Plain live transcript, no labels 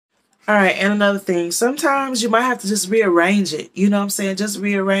All right, and another thing, sometimes you might have to just rearrange it. You know what I'm saying? Just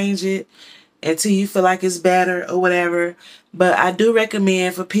rearrange it until you feel like it's better or whatever. But I do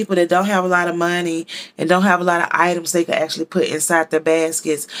recommend for people that don't have a lot of money and don't have a lot of items they can actually put inside their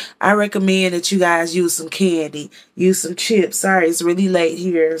baskets, I recommend that you guys use some candy, use some chips. Sorry, it's really late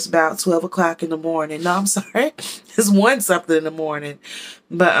here. It's about 12 o'clock in the morning. No, I'm sorry. It's 1 something in the morning.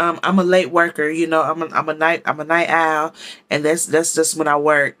 But I'm a late worker, you know. I'm a night owl, and that's just when I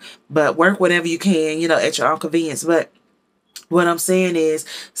work. But work whenever you can, you know, at your own convenience. But what I'm saying is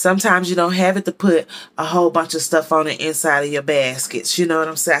sometimes you don't have it to put a whole bunch of stuff on the inside of your baskets. You know what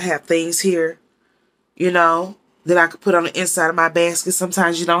I'm saying? I have things here, you know, that I could put on the inside of my basket.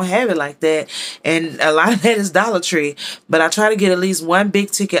 Sometimes you don't have it like that. And a lot of that is Dollar Tree. But I try to get at least one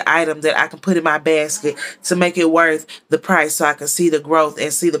big ticket item that I can put in my basket to make it worth the price so I can see the growth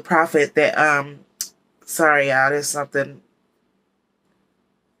and see the profit that, sorry y'all, there's something,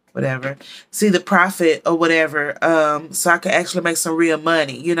 whatever, see the profit or whatever, so I can actually make some real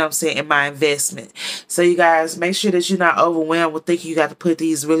money, you know what I'm saying, in my investment. So you guys, make sure that you're not overwhelmed with thinking you got to put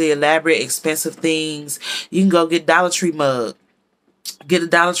these really elaborate, expensive things. You can go get Dollar Tree mug. Get a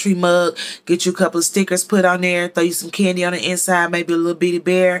Dollar Tree mug, get you a couple of stickers put on there, throw you some candy on the inside, maybe a little bitty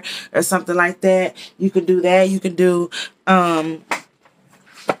bear or something like that. You can do that. You can do, so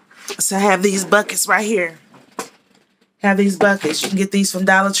I have these buckets right here. Have these buckets. You can get these from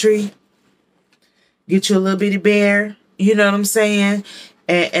Dollar Tree. Get you a little bitty bear. You know what I'm saying?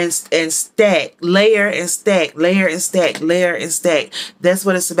 And stack. Layer and stack. Layer and stack. Layer and stack. That's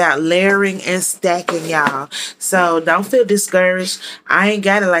what it's about. Layering and stacking, y'all. So don't feel discouraged. I ain't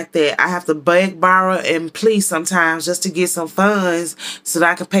got it like that. I have to beg, borrow, and please sometimes just to get some funds so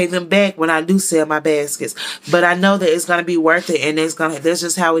that I can pay them back when I do sell my baskets. But I know that it's gonna be worth it, and that's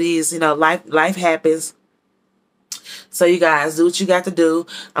just how it is. You know, life happens. So you guys, do what you got to do.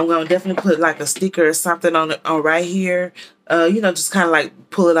 I'm going to definitely put like a sticker or something on right here. You know, just kind of like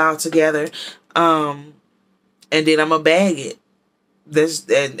pull it all together. And then I'm going to bag it. This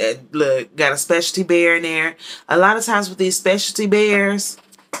and look, got a specialty bear in there. A lot of times with these specialty bears,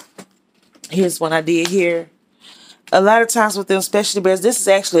 here's one I did here. A lot of times with them specialty bears, this is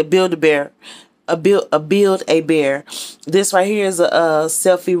actually a Build-A-Bear. Build-A-Bear. This right here is a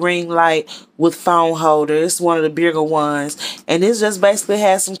selfie ring light with phone holder. It's one of the bigger ones. And this just basically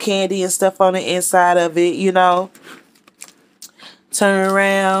has some candy and stuff on the inside of it, you know. Turn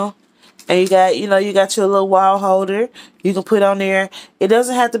around. And you got, you know, you got your little wall holder you can put on there. It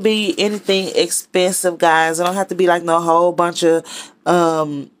doesn't have to be anything expensive, guys. It don't have to be like no whole bunch of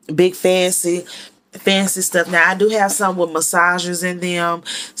big fancy stuff. Now I do have some with massagers in them,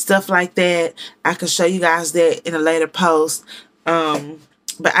 stuff like that. I can show you guys that in a later post.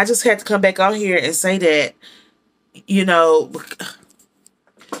 But I just had to come back on here and say that, you know,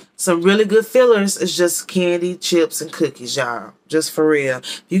 some really good fillers is just candy, chips, and cookies, y'all. Just for real.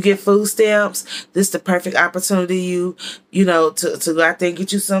 If you get food stamps, this is the perfect opportunity you know, to go out there and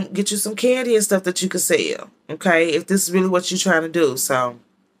get you some candy and stuff that you can sell. Okay, if this is really what you're trying to do. So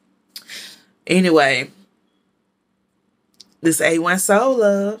anyway, this A1 Soul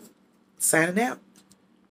Love signing out.